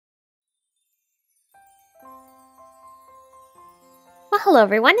Well, hello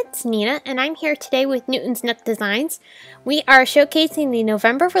everyone, it's Nina, and I'm here today with Newton's Nook Designs. We are showcasing the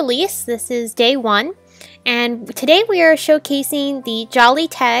November release. This is day 1, and today we are showcasing the Jolly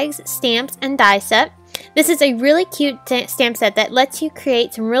Tags stamps and die set. This is a really cute stamp set that lets you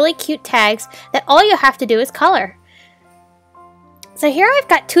create some really cute tags that all you have to do is color. So here I've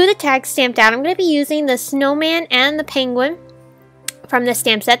got 2 of the tags stamped out. I'm going to be using the snowman and the penguin from this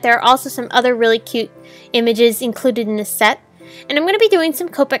stamp set. There are also some other really cute images included in this set. And I'm going to be doing some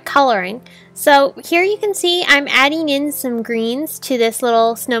Copic coloring. So here you can see I'm adding in some greens to this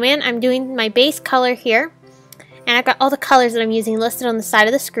little snowman. I'm doing my base color here. And I've got all the colors that I'm using listed on the side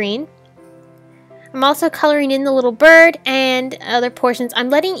of the screen. I'm also coloring in the little bird and other portions. I'm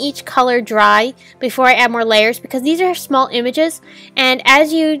letting each color dry before I add more layers because these are small images, and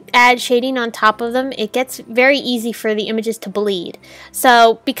as you add shading on top of them, it gets very easy for the images to bleed.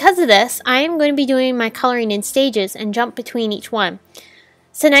 So because of this, I am going to be doing my coloring in stages and jump between each one.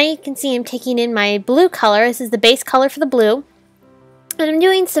 So now you can see I'm taking in my blue color. This is the base color for the blue. And I'm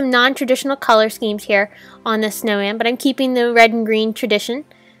doing some non-traditional color schemes here on this snowman, but I'm keeping the red and green tradition.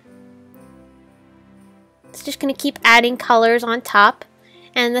 It's just going to keep adding colors on top,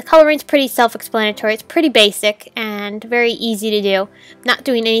 and the coloring is pretty self-explanatory. It's pretty basic and very easy to do. Not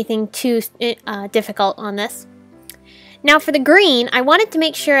doing anything too difficult on this. Now for the green, I wanted to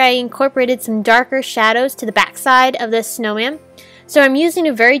make sure I incorporated some darker shadows to the backside of this snowman. So I'm using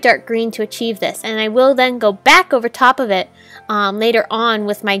a very dark green to achieve this, and I will then go back over top of it later on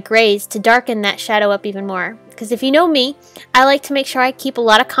with my grays to darken that shadow up even more. Because if you know me, I like to make sure I keep a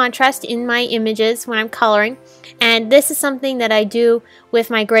lot of contrast in my images when I'm coloring, and this is something that I do with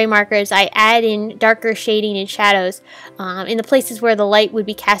my gray markers. I add in darker shading and shadows in the places where the light would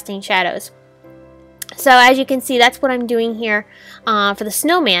be casting shadows. So as you can see, that's what I'm doing here for the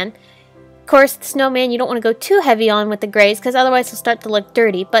snowman. Of course, the snowman you don't want to go too heavy on with the grays because otherwise it'll start to look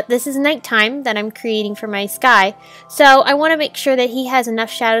dirty, but this is nighttime that I'm creating for my sky, so I want to make sure that he has enough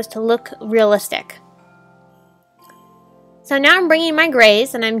shadows to look realistic. So now I'm bringing my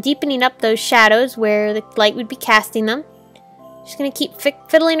grays and I'm deepening up those shadows where the light would be casting them. Just going to keep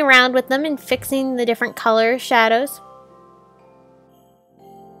fiddling around with them and fixing the different color shadows.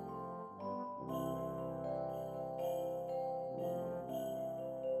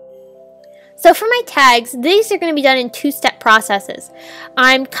 So for my tags, these are going to be done in 2-step processes.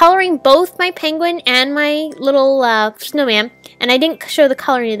 I'm coloring both my penguin and my little snowman, and I didn't show the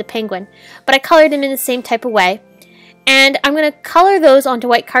coloring of the penguin, but I colored them in the same type of way. And I'm going to color those onto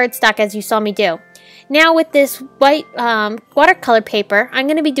white cardstock as you saw me do. Now with this white watercolor paper, I'm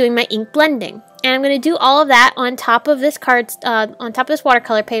going to be doing my ink blending, and I'm going to do all of that on top of this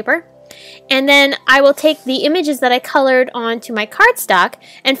watercolor paper. And then I will take the images that I colored onto my cardstock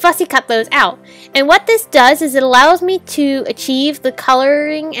and fussy cut those out. And what this does is it allows me to achieve the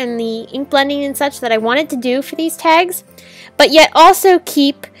coloring and the ink blending and such that I wanted to do for these tags, but yet also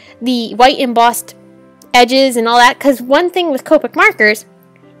keep the white embossed edges and all that, because one thing with Copic markers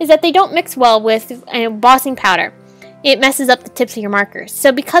is that they don't mix well with embossing powder. It messes up the tips of your markers.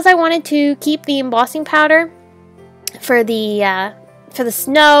 So because I wanted to keep the embossing powder for the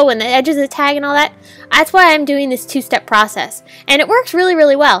snow and the edges of the tag and all that, that's why I'm doing this 2-step process. And it works really,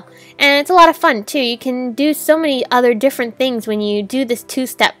 really well. And it's a lot of fun too. You can do so many other different things when you do this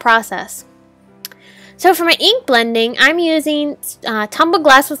 2-step process. So for my ink blending, I'm using Tumbled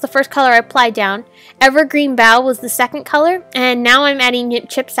Glass was the first color I applied down, Evergreen Bough was the second color, and now I'm adding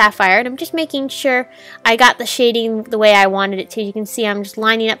Chip Sapphire, and I'm just making sure I got the shading the way I wanted it to. You can see I'm just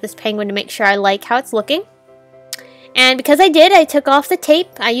lining up this penguin to make sure I like how it's looking. And because I did, I took off the tape.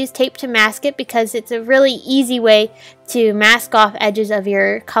 I used tape to mask it because it's a really easy way to mask off edges of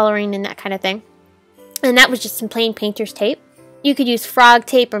your coloring and that kind of thing. And that was just some plain painter's tape. You could use frog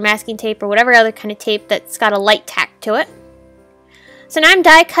tape or masking tape or whatever other kind of tape that's got a light tack to it. So now I'm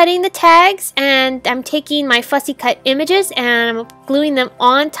die cutting the tags, and I'm taking my fussy cut images and I'm gluing them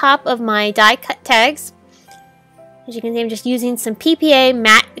on top of my die cut tags. As you can see, I'm just using some PPA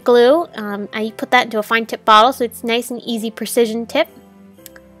matte glue. I put that into a fine tip bottle so it's nice and easy precision tip.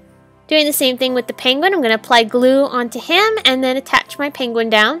 Doing the same thing with the penguin. I'm going to apply glue onto him and then attach my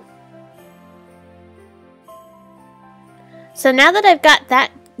penguin down. So now that I've got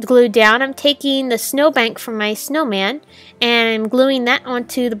that glued down, I'm taking the snowbank from my snowman and I'm gluing that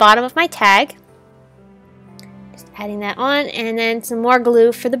onto the bottom of my tag. Just adding that on, and then some more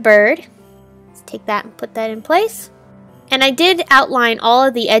glue for the bird. Let's take that and put that in place. And I did outline all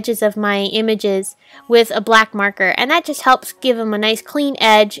of the edges of my images with a black marker, and that just helps give them a nice clean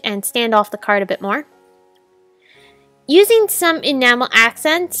edge and stand off the card a bit more. Using some enamel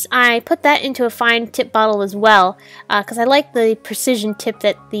accents, I put that into a fine tip bottle as well, because I like the precision tip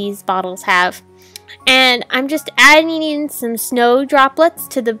that these bottles have. And I'm just adding in some snow droplets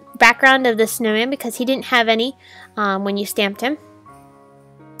to the background of the snowman because he didn't have any when you stamped him.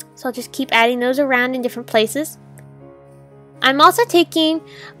 So I'll just keep adding those around in different places. I'm also taking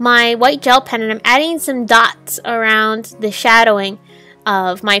my white gel pen and I'm adding some dots around the shadowing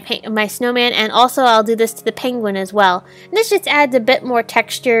of my snowman, and also I'll do this to the penguin as well. And this just adds a bit more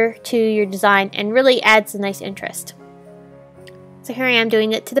texture to your design and really adds a nice interest. So here I am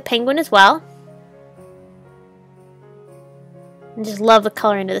doing it to the penguin as well. I just love the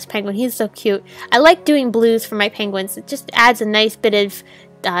coloring of this penguin. He's so cute. I like doing blues for my penguins. It just adds a nice bit of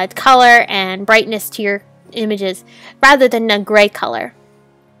color and brightness to your images rather than a gray color.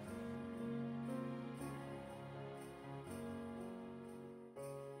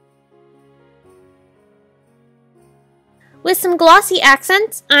 With some glossy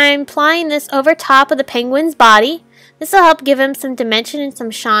accents, I'm applying this over top of the penguin's body. This will help give him some dimension and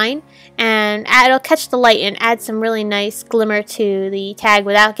some shine, and it'll catch the light and add some really nice glimmer to the tag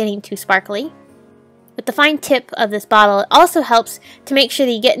without getting too sparkly. With the fine tip of this bottle, it also helps to make sure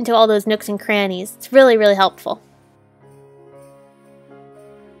that you get into all those nooks and crannies. It's really, really helpful.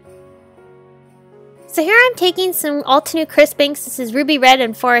 So here I'm taking some Altenew Crisp inks. This is Ruby Red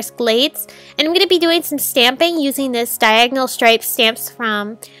and Forest Glades. And I'm going to be doing some stamping using this diagonal stripe stamps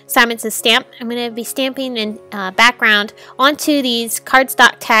from Simon Says Stamp. I'm going to be stamping in background onto these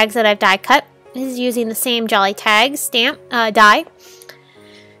cardstock tags that I've die cut. This is using the same Jolly Tag stamp die.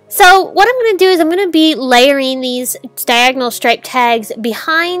 So what I'm going to do is I'm going to be layering these diagonal stripe tags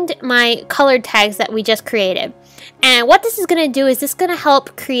behind my colored tags that we just created. And what this is going to do is this is going to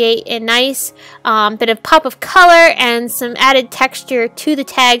help create a nice bit of pop of color and some added texture to the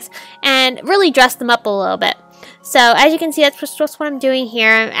tags and really dress them up a little bit. So as you can see, that's just what I'm doing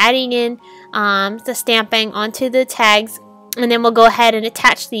here. I'm adding in the stamping onto the tags, and then we'll go ahead and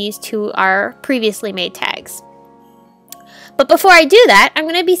attach these to our previously made tags. But before I do that, I'm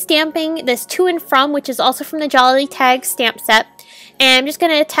going to be stamping this To and From, which is also from the Jolly Tag stamp set. And I'm just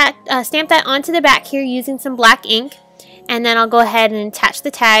going to stamp that onto the back here using some black ink. And then I'll go ahead and attach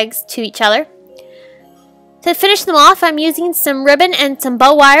the tags to each other. To finish them off, I'm using some ribbon and some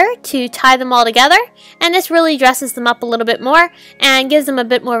bow wire to tie them all together. And this really dresses them up a little bit more and gives them a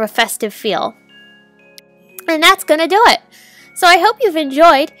bit more of a festive feel. And that's going to do it. So I hope you've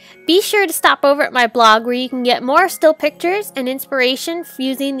enjoyed. Be sure to stop over at my blog where you can get more still pictures and inspiration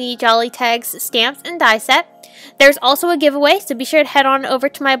using the Jolly Tags stamps and die set. There's also a giveaway, so be sure to head on over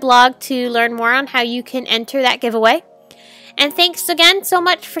to my blog to learn more on how you can enter that giveaway. And thanks again so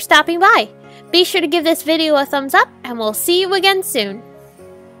much for stopping by. Be sure to give this video a thumbs up, and we'll see you again soon.